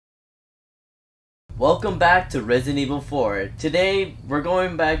Welcome back to Resident Evil 4. Today we're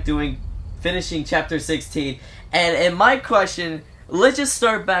going back finishing chapter 16, and in my question, let's just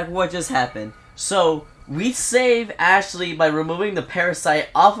start back what just happened. So we save Ashley by removing the parasite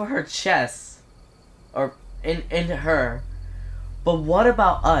off of her chest, or in her. But what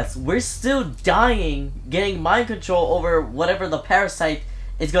about us? We're still dying, getting mind control over whatever the parasite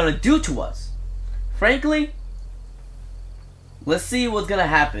is gonna do to us. Frankly, let's see what's gonna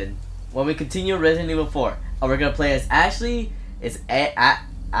happen when we continue Resident Evil 4. We're gonna play as Ashley. Is Ada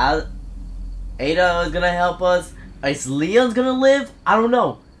is gonna help us? Is Leon's gonna live? I don't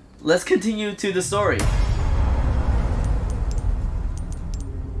know. Let's continue to the story.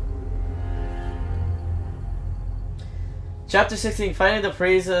 Chapter 16. Finding the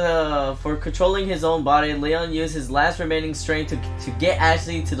praise for controlling his own body, Leon used his last remaining strength to get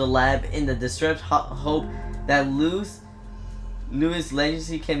Ashley to the lab in the distressed hope that Louis'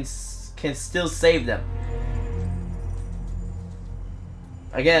 legacy can still save them.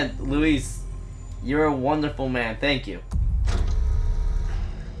 Again, Luis, you're a wonderful man. Thank you.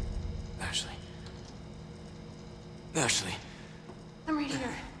 Ashley. I'm right here.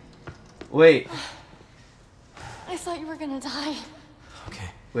 Wait. I thought you were gonna die.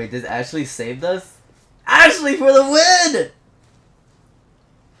 Okay. Wait, did Ashley save us? Ashley for the win!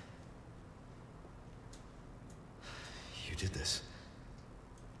 You did this.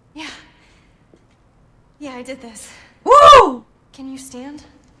 Yeah. Yeah, I did this. Woo! Can you stand?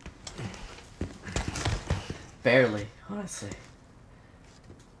 Barely, honestly.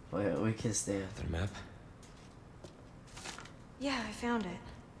 Wait, we can stand. The map? Yeah, I found it.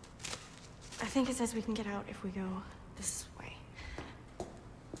 I think it says we can get out if we go this way.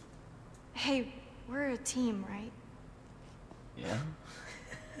 Hey, we're a team, right? Yeah.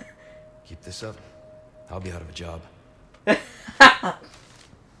 Keep this up. I'll be out of a job.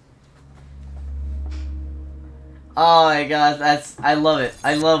 Oh my gosh, I love it.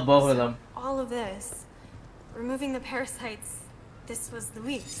 I love both of them. All of this, removing the parasites, this was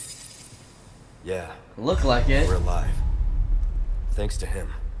Luis. Yeah. Look like it. We're alive. Thanks to him.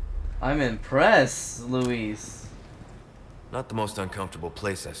 I'm impressed, Luis. Not the most uncomfortable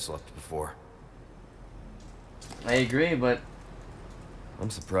place I've slept before. I agree, but I'm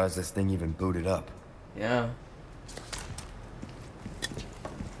surprised this thing even booted up. yeah.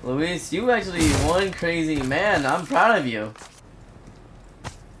 Luis, you actually one crazy man. I'm proud of you.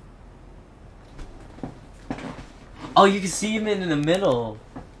 Oh, you can see him in the middle.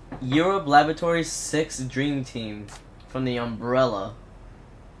 Europe Laboratory 6 Dream Team from the Umbrella.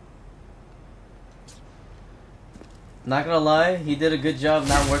 Not gonna lie, he did a good job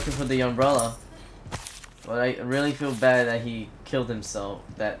not working for the Umbrella. But I really feel bad that he killed himself.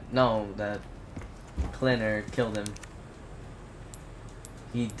 That Clinner killed him.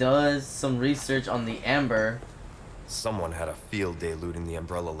 He does some research on the Amber. Someone had a field day looting the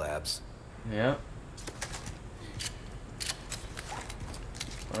Umbrella labs. Yep.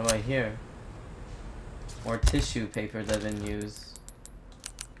 What do I hear? More tissue paper that have been used.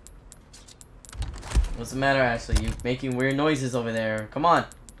 What's the matter, Ashley? You making weird noises over there. Come on.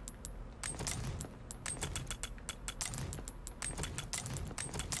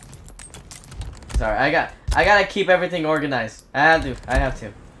 Sorry, I gotta keep everything organized. I have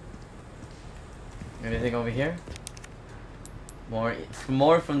to. Anything over here?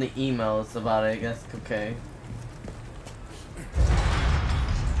 More from the emails about it, I guess. Okay.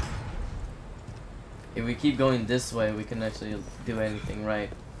 If we keep going this way, we can actually do anything right.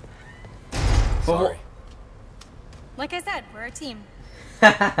 Sorry. Like I said, we're a team.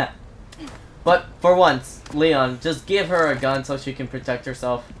 But for once, Leon, just give her a gun so she can protect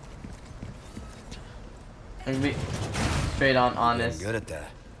herself. And be straight on honest. You're good at that.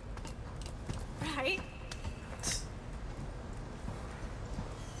 Right?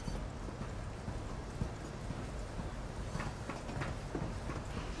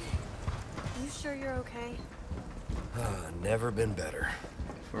 You sure you're okay? Never been better.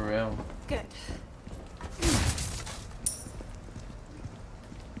 For real. Good.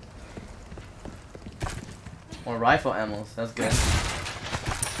 More rifle ammo, that's good.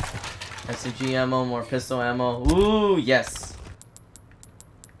 SMG ammo, more pistol ammo. Ooh, yes.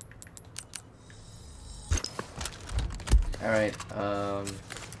 Alright,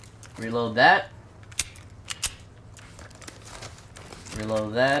 reload that.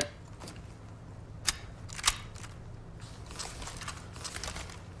 Reload that.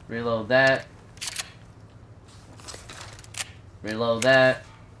 Reload that. Reload that.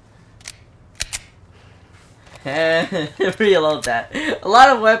 And reload that. A lot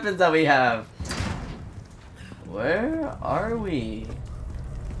of weapons that we have. Where are we?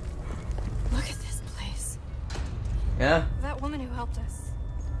 Look at this place. Yeah? That woman who helped us.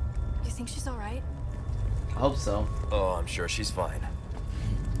 You think she's alright? I hope so. Oh, I'm sure she's fine.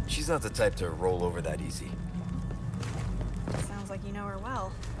 She's not the type to roll over that easy. Sounds like you know her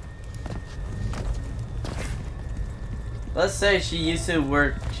well. Let's say she used to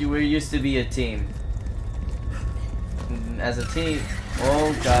work, we used to be a team. As a team,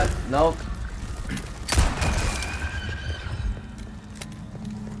 oh god, nope.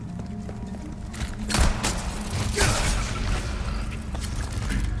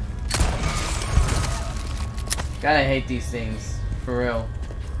 God, I hate these things, for real.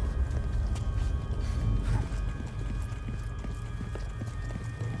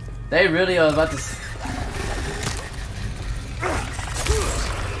 They really are about to...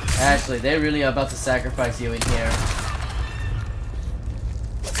 Ashley, they really are about to sacrifice you in here.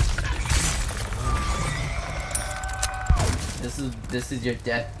 This is your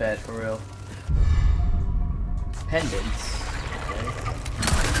deathbed, for real. Pendants.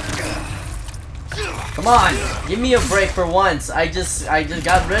 Come on, give me a break for once. I just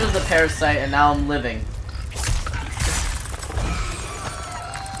got rid of the parasite and now I'm living.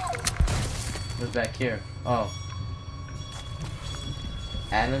 What's back here? Oh.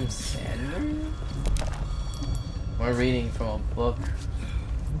 Adam Sandler? We're reading from a book.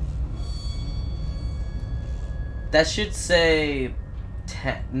 That should say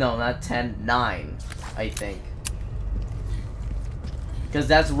 10, no, not 10, 9, I think. Because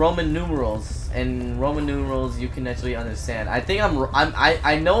that's Roman numerals, and Roman numerals you can actually understand. I think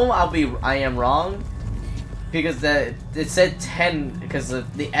I know I am wrong, because it said 10 because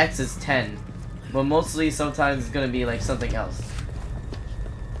the X is 10, but mostly sometimes it's gonna be like something else.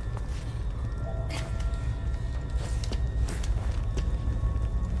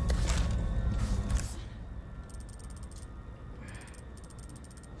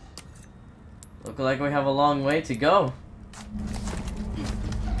 Look like we have a long way to go.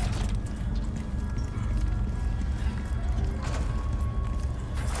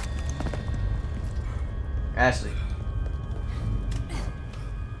 Ashley.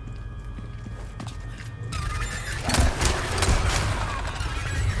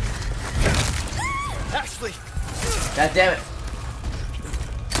 Ashley! God damn it.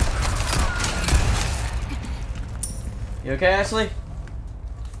 You okay, Ashley?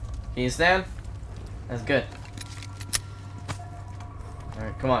 Can you stand? That's good.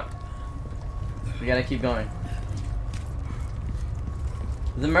 Alright, come on. We gotta keep going.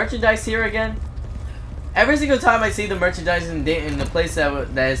 The merchandise here again? Every single time I see the merchandise in the place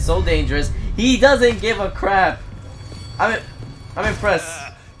that is so dangerous, he doesn't give a crap. I'm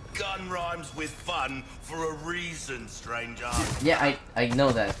impressed. Gun rhymes with fun for a reason, stranger. Yeah, I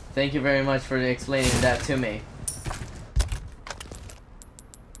know that. Thank you very much for explaining that to me.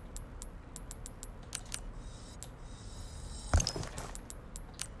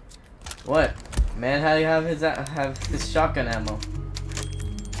 What? Man, how do you have his shotgun ammo?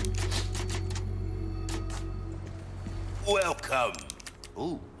 Welcome.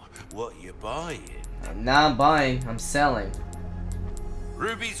 Ooh, what you buying? I'm not buying, I'm selling.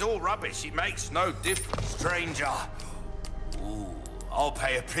 Ruby's all rubbish. It makes no difference, stranger. Ooh, I'll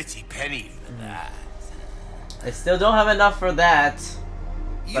pay a pretty penny for that. I still don't have enough for that,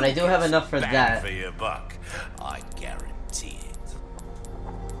 but I You'll do get have some enough for bang that. for your buck, I guarantee it.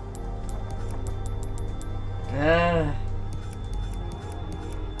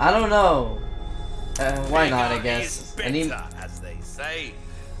 I don't know. Why not, I Bigger guess. is better, as they say.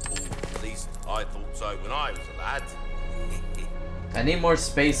 Or at least I thought so when I was a lad. I need more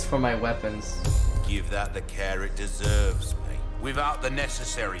space for my weapons. Give that the care it deserves, mate. Without the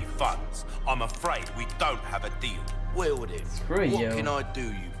necessary funds, I'm afraid we don't have a deal. Well then, Screw what you. can I do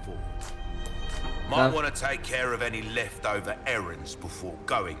you for? Might want to take care of any leftover errands before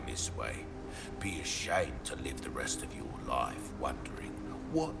going this way. Be ashamed to live the rest of your life wondering,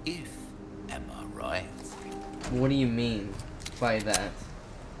 what if? Am I right? What do you mean by that?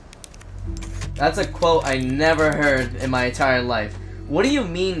 That's a quote I never heard in my entire life. What do you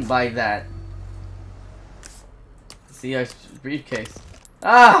mean by that? See our briefcase.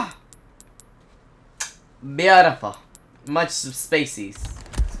 Ah! Beautiful. Much spacey.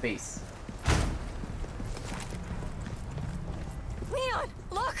 Space. Leon,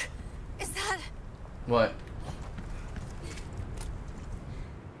 look! Is that... What?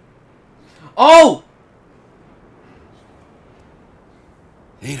 Oh!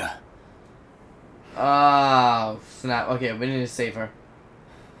 Ada. Oh, snap. Okay, we need to save her.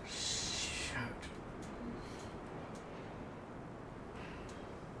 Shoot.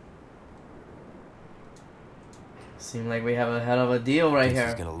 Seem like we have a hell of a deal right This here.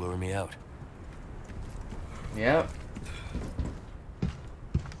 is gonna lure me out. Yep.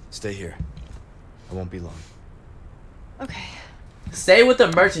 Stay here. I won't be long. Okay. Stay with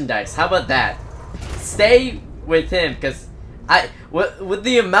the merchandise. How about that? Stay with him, cause with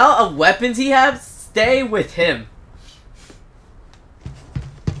the amount of weapons he has, stay with him.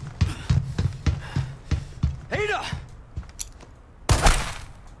 Ada!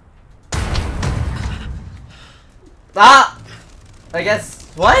 Ah! I guess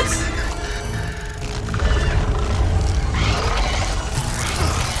what?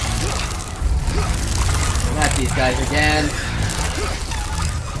 Not these guys again.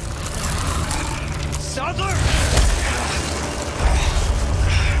 Sadler!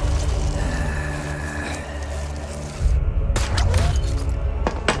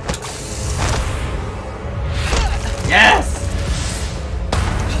 Yes!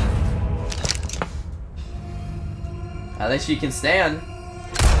 At least you can stand.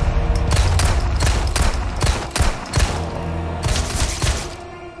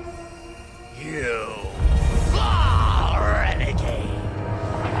 You renegade.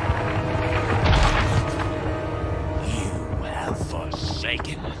 You have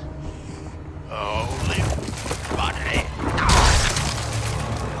forsaken only money.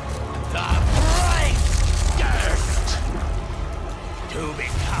 The price gift to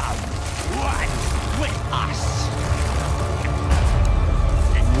become one with us.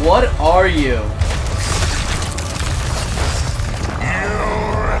 What are you?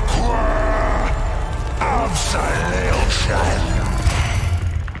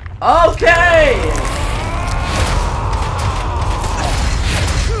 Okay!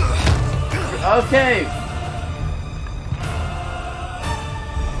 Okay.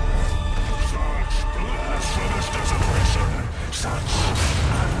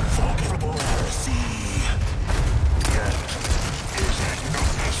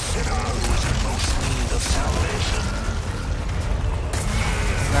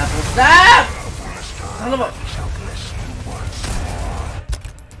 Snap! Son of a...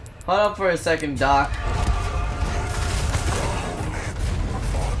 Hold up for a second, Doc.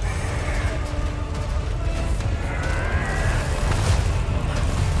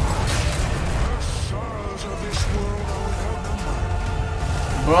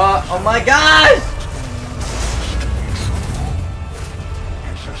 Bruh, oh my gosh!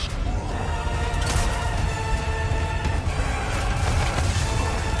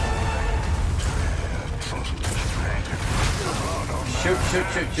 Shoot.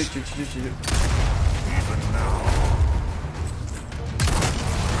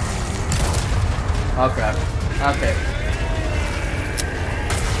 Oh crap. Okay.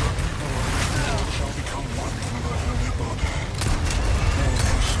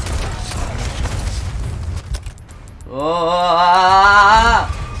 Oh!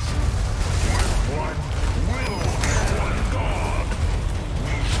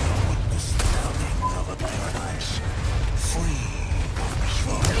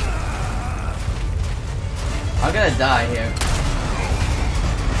 I'm gonna die here.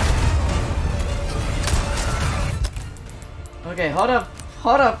 Okay, hold up.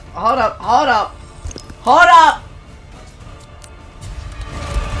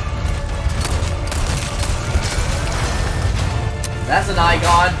 That's an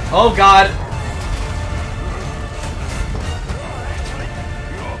icon. Oh god.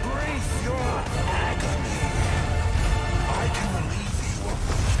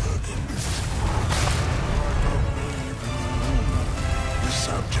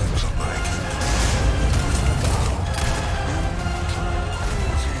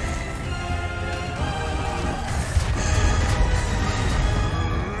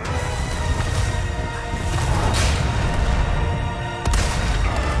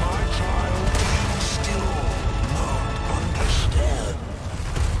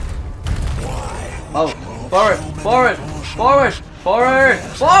 Oh, forward!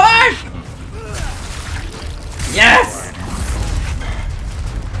 Yes!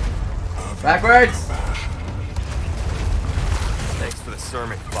 Backwards! Thanks for the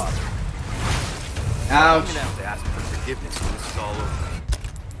sermon, Father. Ouch. I'm gonna have to ask for forgiveness when this is all over.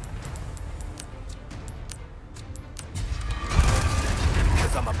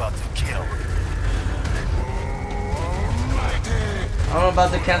 Because I'm about to kill. I'm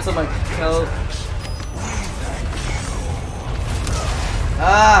about to cancel my kill.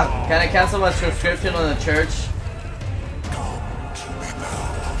 Ah! Can I cancel my subscription on the church?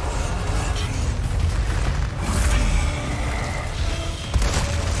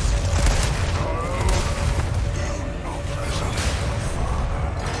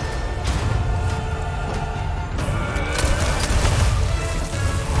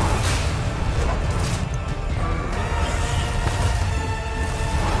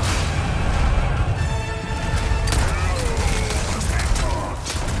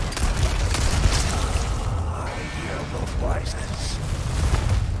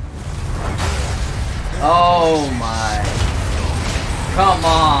 Oh my. Come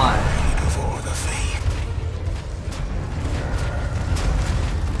on.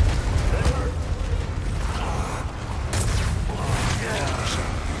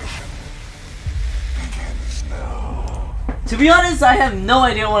 To be honest, I have no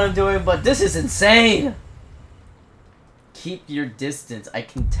idea what I'm doing, but this is insane. Keep your distance. I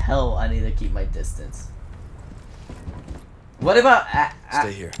can tell I need to keep my distance. What about...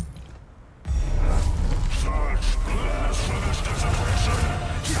 Stay here.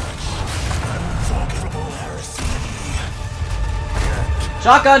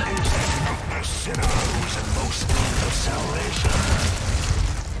 Shotgun!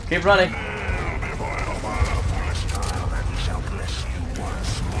 Keep running.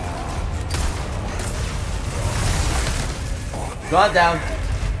 God down.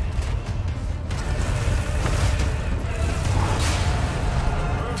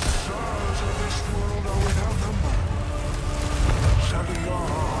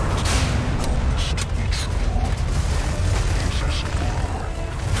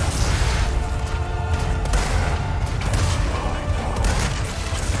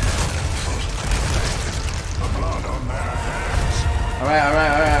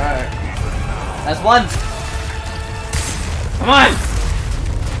 Alright. That's one. Come on!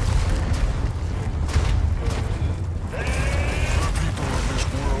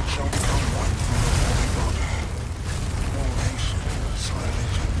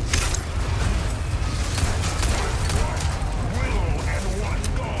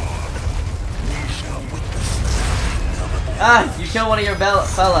 Ah! You killed one of your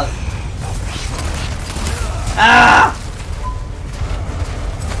fellas. Ah!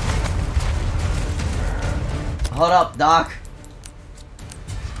 Hold up, Doc.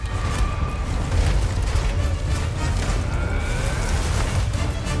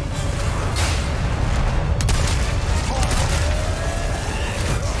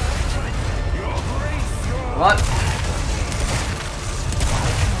 What?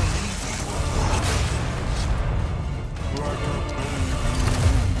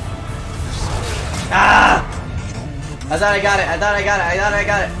 Ah! I thought I got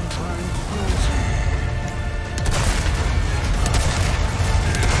it.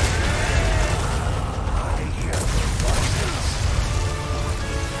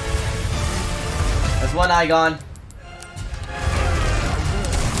 That's one eye gone.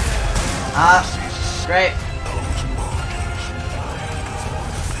 Ah, great.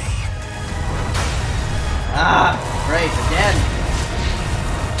 Ah, great, again.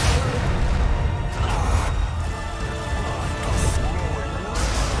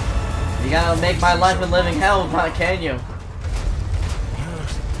 You gotta make my life a living hell, can you?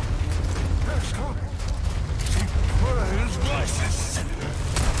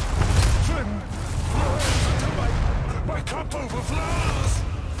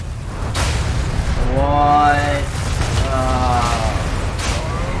 What?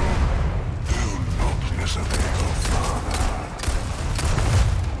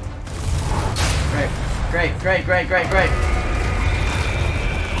 Great.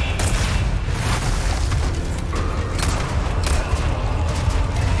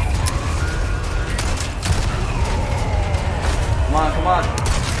 Come on.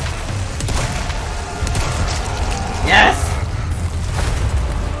 Yes!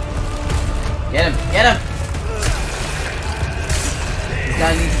 Get him! This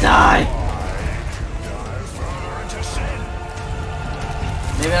guy needs to die!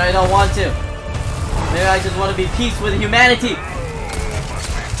 Maybe I don't want to. Maybe I just want to be peace with humanity.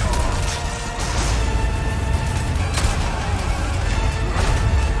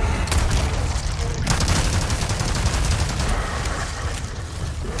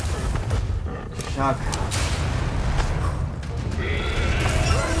 Shock.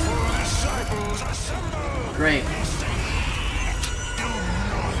 Great.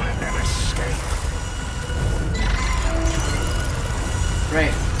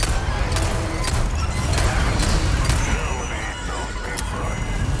 Great.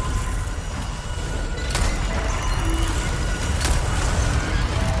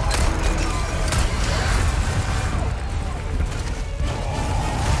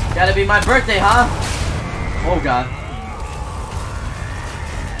 Gotta be my birthday, huh? Oh god.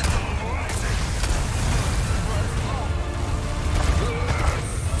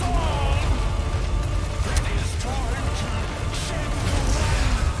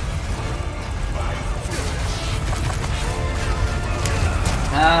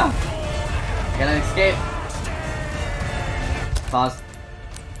 Ah. Gotta escape. Pause.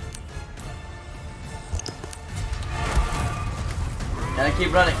 Gotta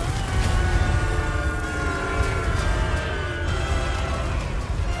keep running.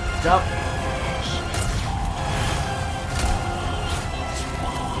 Jump.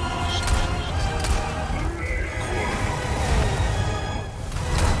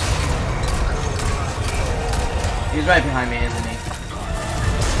 He's right behind me, isn't he?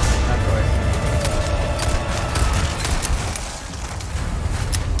 Of course.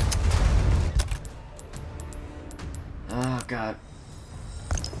 Oh god.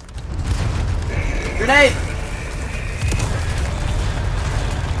 Grenade!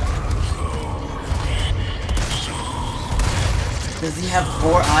 Does he have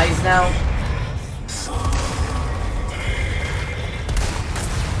 4 eyes now?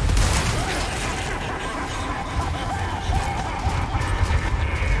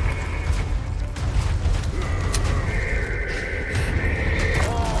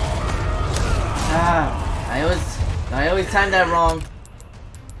 I always timed that wrong.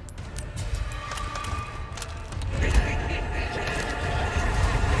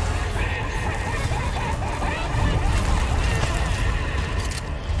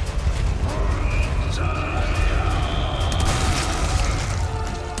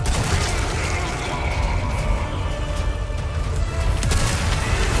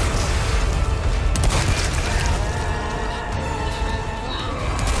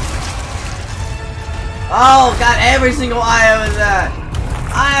 Oh, got every single eye of that.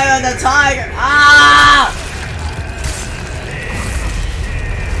 Eye of the tiger. Ah!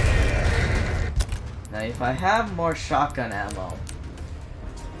 Now, if I have more shotgun ammo.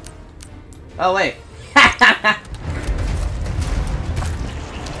 Oh wait.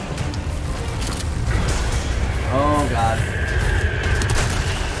 Oh god.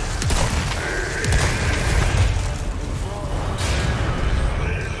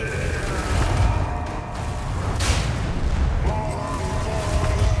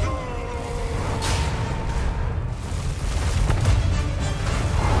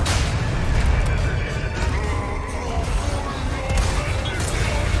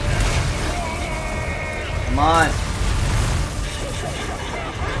 Come on.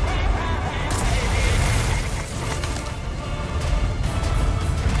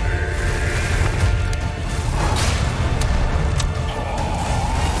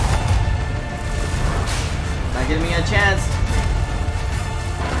 Not giving me a chance.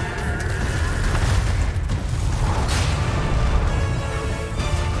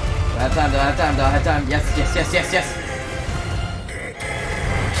 I have time though, I have time though, I have time. Yes, yes, yes, yes, yes.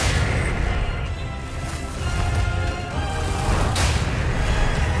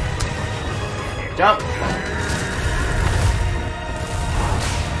 Jump!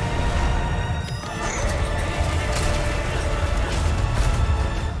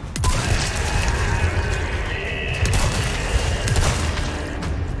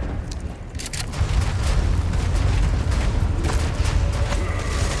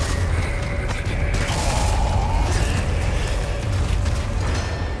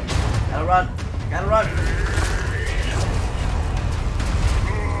 Gotta run! Gotta run!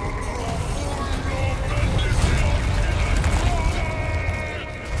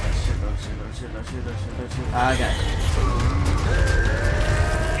 Okay.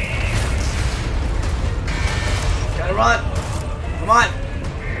 Gotta run! Come on!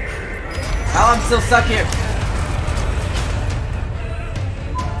 How I'm still stuck here?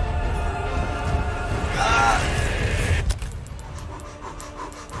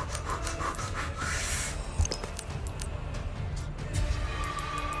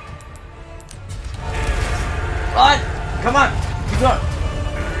 Run! Come on! Keep going!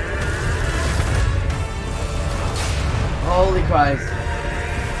 Holy Christ.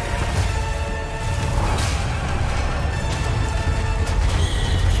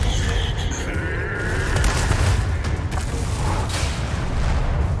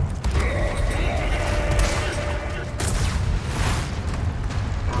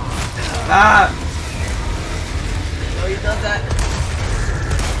 Ah! Oh, he does that.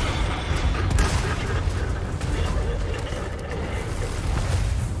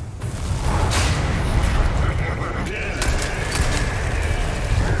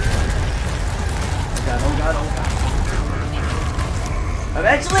 Oh god, oh god.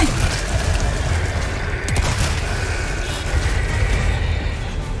 Eventually!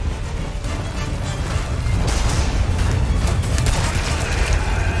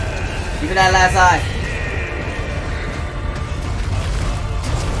 Give me that last eye.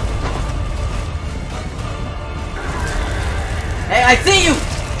 Hey, I see you!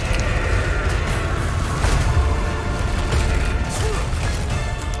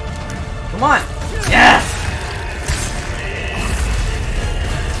 Come on! Yes!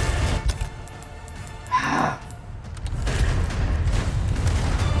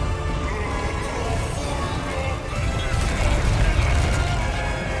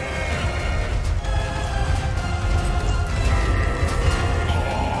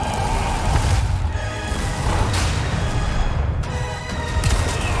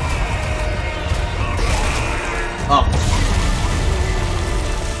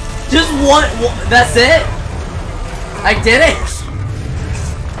 What? That's it? I did it?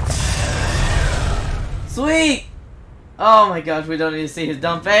 Sweet! Oh my gosh, we don't need to see his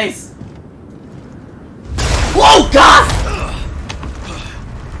dumb face. Whoa, God!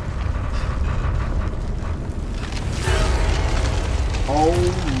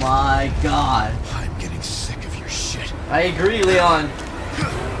 Oh my God. I'm getting sick of your shit. I agree, Leon.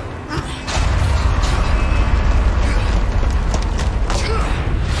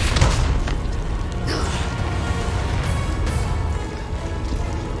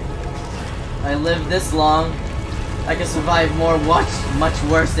 I lived this long. I can survive much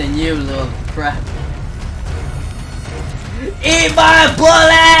worse than you, little crap. Eat my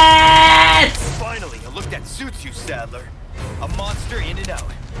bullets! Finally, a look that suits you, Sadler. A monster in and out.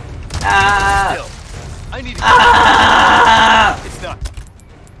 Ah! Still, I need to. Ah! It's not.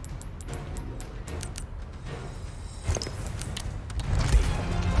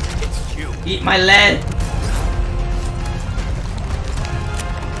 It's you. Eat my lead!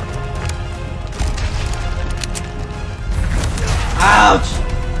 Ouch!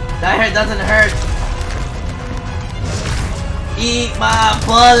 That doesn't hurt. Eat my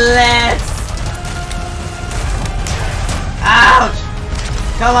bullets! Ouch!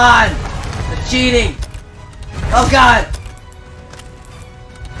 Come on! They're cheating! Oh God!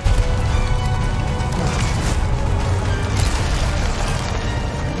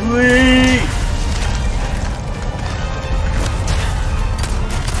 Whee!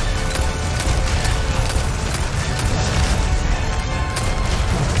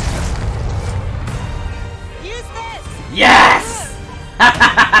 Yes!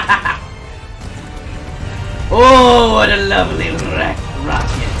 Oh, what a lovely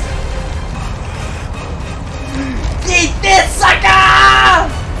rocket. Eat this, sucker!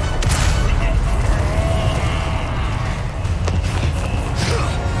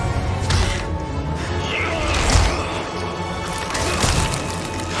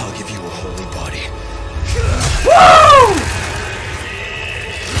 I'll give you a holy body. Woo!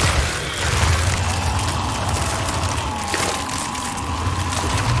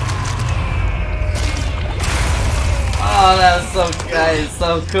 Oh, that was so guys,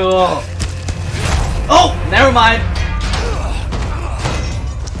 so cool. Oh, never mind.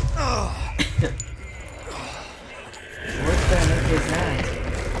 What the heck is that?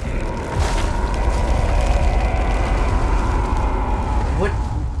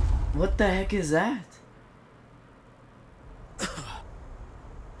 What the heck is that?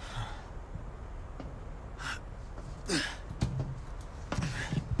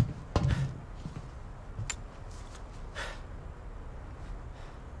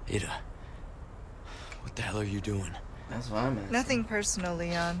 Ada, what the hell are you doing? That's what I'm asking. Nothing personal,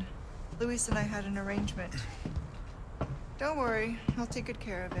 Leon. Luis and I had an arrangement. Don't worry, I'll take good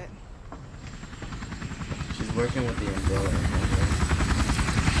care of it. She's working with the umbrella.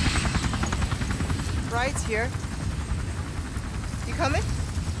 Bride's here. You coming?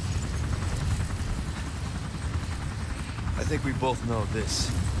 I think we both know this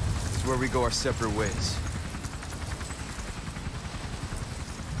is where we go our separate ways.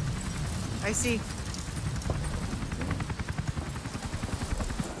 I see.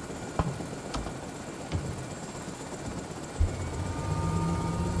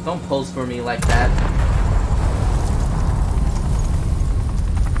 Don't pose for me like that.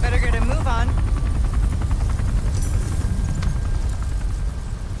 Better get a move on.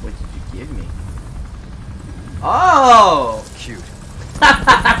 What did you give me? Oh! Cute.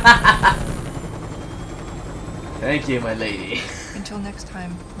 Thank you, my lady. Until next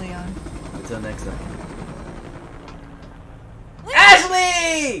time, Leon. Until next time.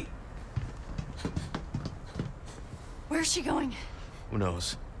 Ashley! Where's she going? Who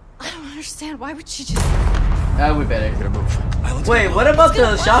knows? I don't understand. Why would she just... We better. Gotta move. Let's Wait, go. what about the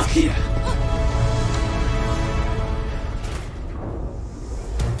Let's go. shopkeep?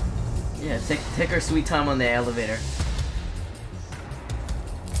 Yeah, take her sweet time on the elevator.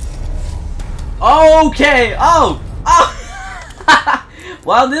 Okay! Oh!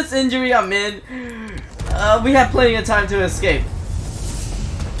 While this injury I'm in, we have plenty of time to escape.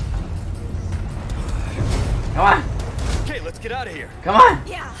 Come on! Okay, let's get out of here. Come on!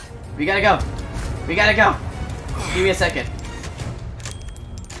 Yeah. We gotta go. We gotta go. Give me a second.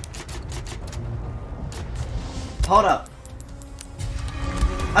 Hold up.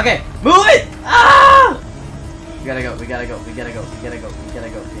 Okay, move it! Ah! We gotta go. We gotta go. We gotta go. We gotta go. We gotta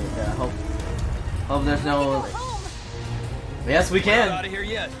go. Hope there's no. Yes, we We're not can. out of here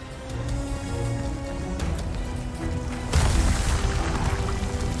yet.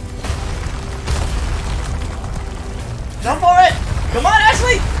 Go for it! Come on,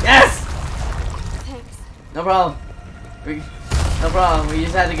 Ashley! Yes! No problem. No problem. We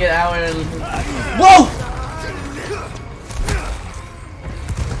just had to get out and... Whoa!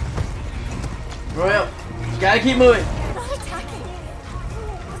 Royal, gotta keep moving. They're not attacking.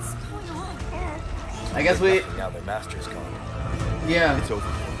 What's going on? I guess we... Now their master's gone. Yeah. It's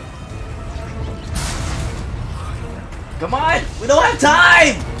over. Come on! We don't have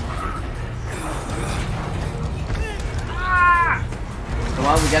time! Come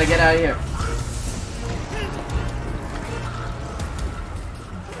on, we gotta get out of here.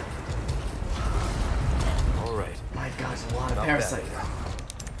 Alright. My God, there's a lot of Not parasites. bad.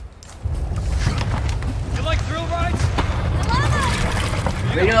 You like thrill rides?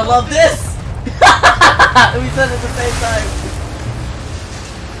 We're gonna love this! We said it at the same time.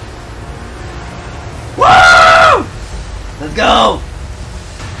 Woo! Let's go!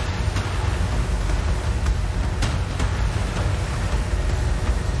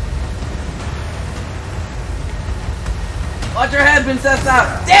 Watch your head,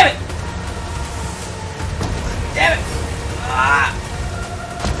 Princessa! Damn it! Damn it! Ah!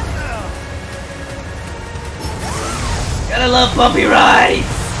 Gotta love bumpy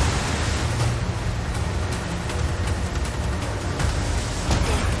rides!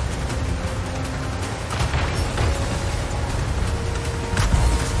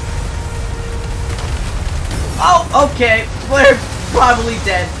 Oh, okay. We're probably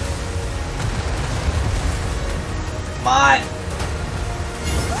dead. Come on!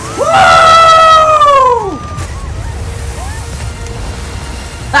 Woo!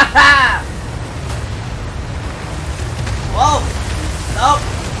 Haha! Whoa! Nope!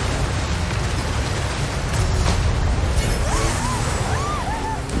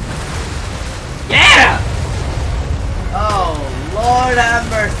 Yeah! Oh, Lord have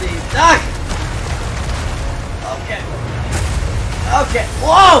mercy. Duck! Okay. Okay.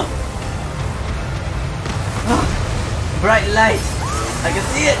 Whoa! Bright light. I can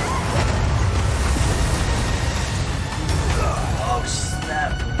see it. Oh,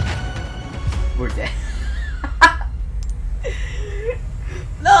 snap. We're dead.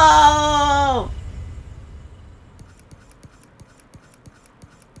 No!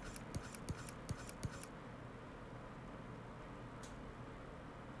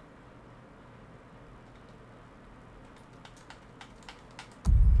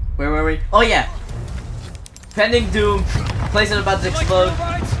 Where were we? Oh yeah! Pending doom. Place is about to explode.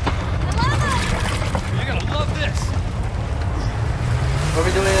 You're gonna love this. What are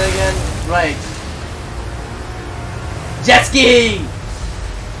we doing again? Right. Jet skiing!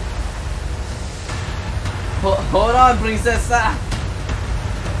 Hold on, Princessa!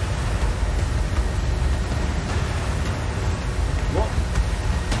 Whoa.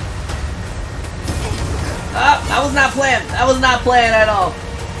 Ah, that was not planned. That was not planned at all.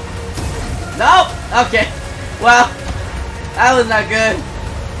 Nope. Okay. Well, that was not good.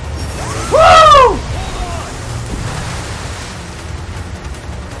 Woo!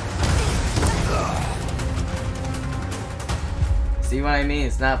 See what I mean?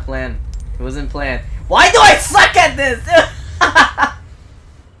 It's not planned. It wasn't planned. Why do I suck at this?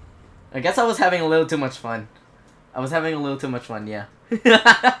 I guess I was having a little too much fun. I was having a little too much fun, yeah.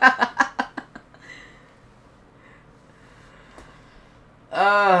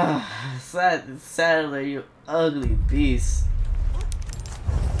 Sadly, you ugly beast.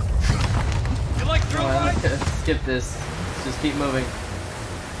 You like thrill rides? Skip this. Just keep moving.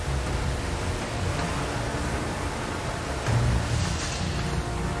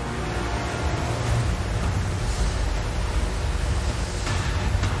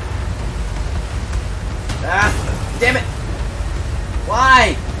 Ah, damn it!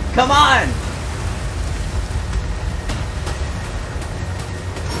 Why? Come on!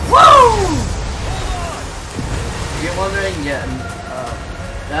 Woo! You're wondering? Yeah.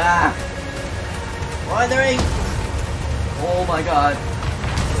 Wondering? Oh my God!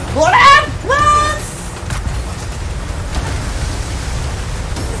 What happened?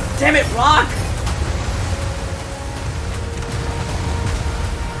 Damn it, Rock!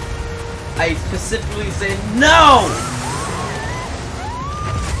 I specifically said no!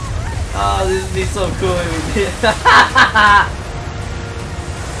 Oh, this would be so cool if we did.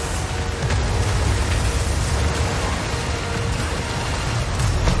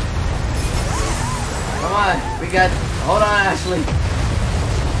 Come on, we got. Hold on, Ashley.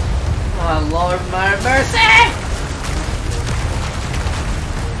 Oh, Lord, my mercy!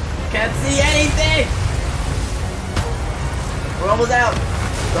 Can't see anything! We're almost out.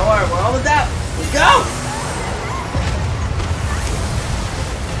 Don't worry, we're almost out. Let's go!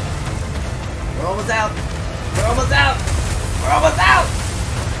 We're almost out. We're almost out. We're almost out.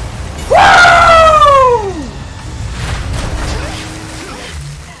 Woo!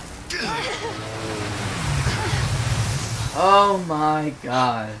 Oh my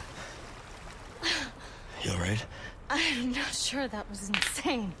god. You alright? I'm not sure, that was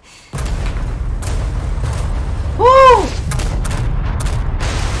insane. Woo!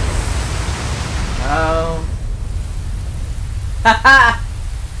 Oh. Haha!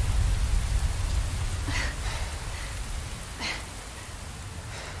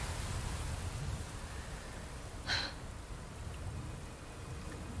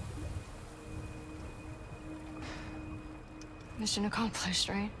 Mission accomplished,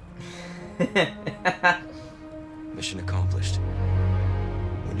 right? Mission accomplished.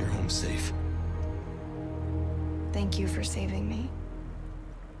 When you're home safe. Thank you for saving me.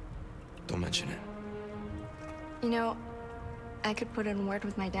 Don't mention it. You know, I could put in a word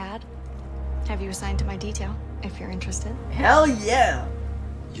with my dad. Have you assigned to my detail, if you're interested. Hell yeah!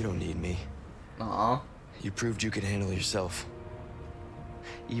 You don't need me. Aw. You proved you could handle yourself.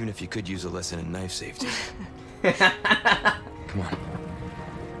 Even if you could use a lesson in knife safety. Come on.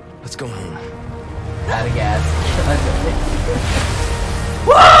 Let's go home. Out of gas.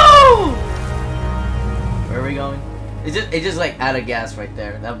 Woo! Where are we going? It's just like out of gas right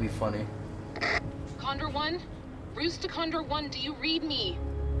there. That would be funny. Condor 1? Roost to Condor 1, do you read me?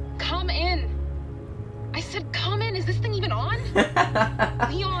 Come in. I said come in. Is this thing even on?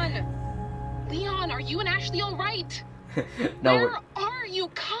 Leon! Leon, are you and Ashley alright? No. Where are you?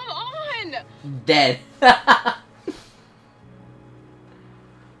 Come on! Dead.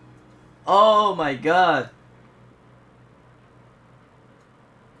 Oh my god.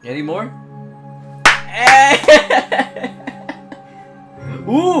 Any more?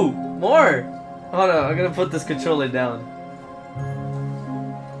 Ooh, more. Hold on, I'm gonna put this controller down.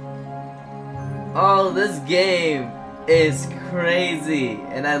 Oh, this game is crazy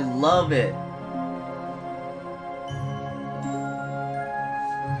and I love it.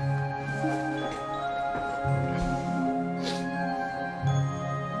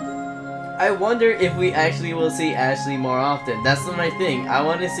 I wonder if we actually will see Ashley more often. That's my thing. I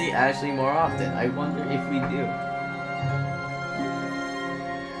want to see Ashley more often. I wonder if we do.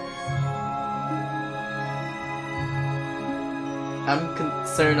 I'm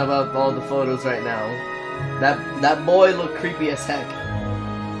concerned about all the photos right now. That boy looked creepy as heck.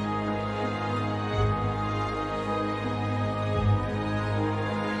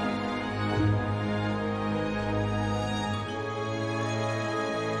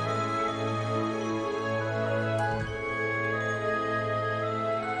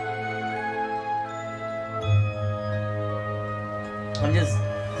 I'm just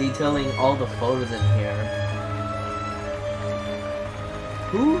detailing all the photos in here.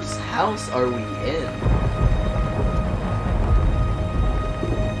 Whose house are we in?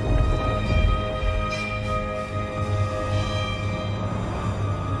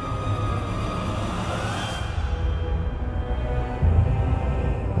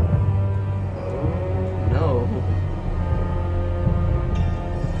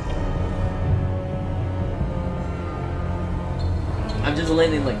 I'm just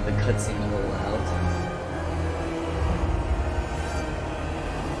letting like the cutscene a little out.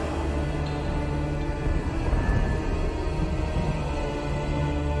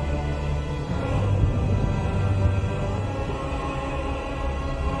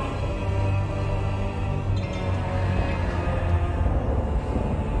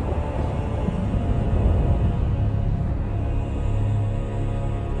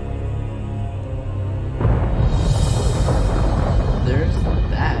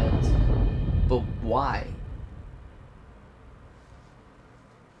 Why?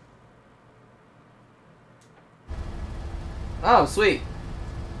 Oh, sweet.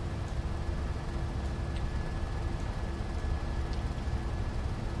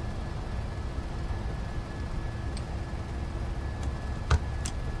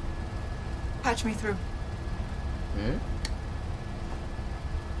 Patch me through. Hmm?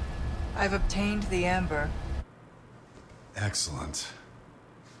 I've obtained the amber. Excellent.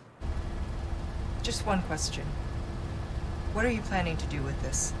 Just one question. What are you planning to do with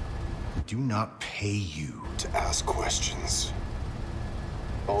this? We do not pay you to ask questions.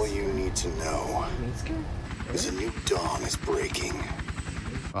 All you need to know is a new dawn is breaking.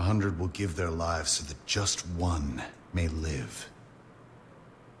 100 will give their lives so that just one may live.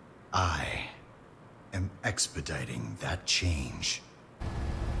 I am expediting that change.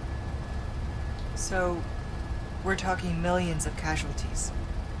 So, we're talking millions of casualties.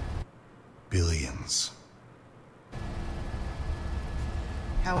 Billions.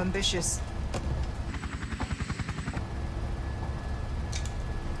 How ambitious.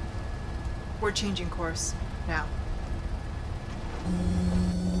 We're changing course now.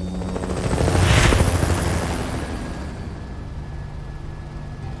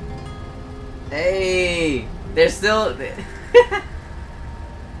 They're still...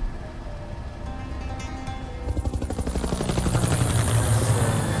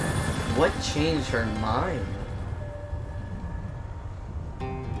 What changed her mind?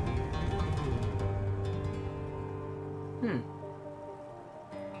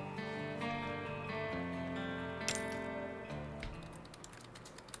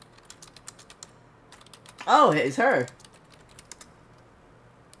 Oh, it's her.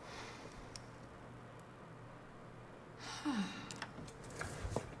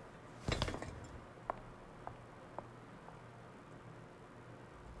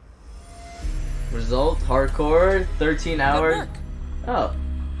 Result, hardcore, 13 hours. Oh.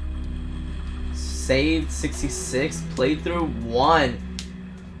 Saved 66, playthrough 1.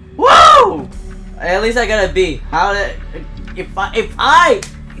 Woo! At least I got a B. How did...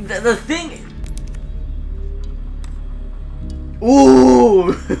 The thing...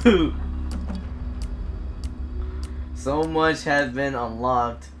 Ooh! So much has been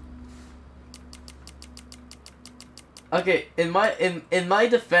unlocked. Okay, in my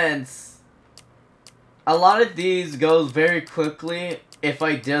defense, a lot of these goes very quickly if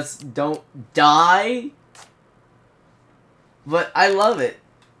I just don't die. But I love it.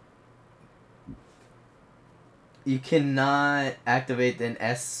 You cannot activate an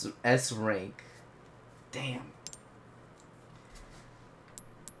S rank. Damn.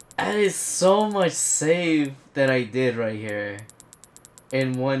 That is so much save that I did right here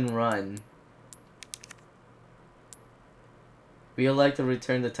in one run. Would you like to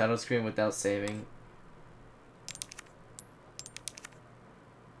return the title screen without saving?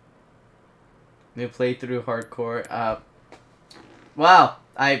 New playthrough hardcore. Wow,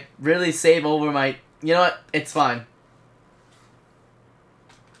 I really save over my... You know what? It's fine.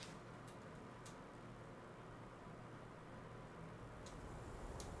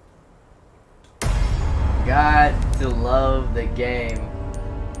 Got to love the game.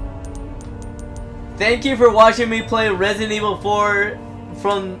 Thank you for watching me play Resident Evil 4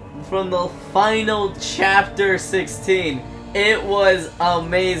 from the final chapter 16. It was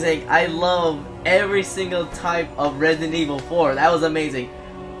amazing. I love every single type of Resident Evil 4. That was amazing.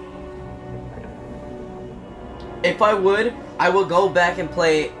 If I would go back and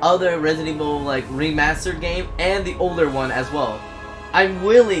play other Resident Evil like remastered game and the older one as well. I'm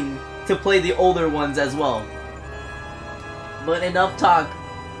willing to play the older ones as well. But enough talk.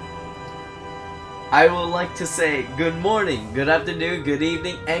 I would like to say good morning, good afternoon, good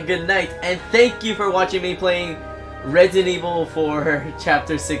evening, and good night. And thank you for watching me playing Resident Evil 4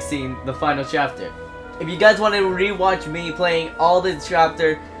 Chapter 16, the final chapter. If you guys want to rewatch me playing all this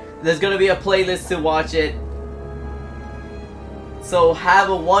chapter, there's going to be a playlist to watch it. So have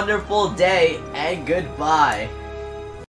a wonderful day and goodbye.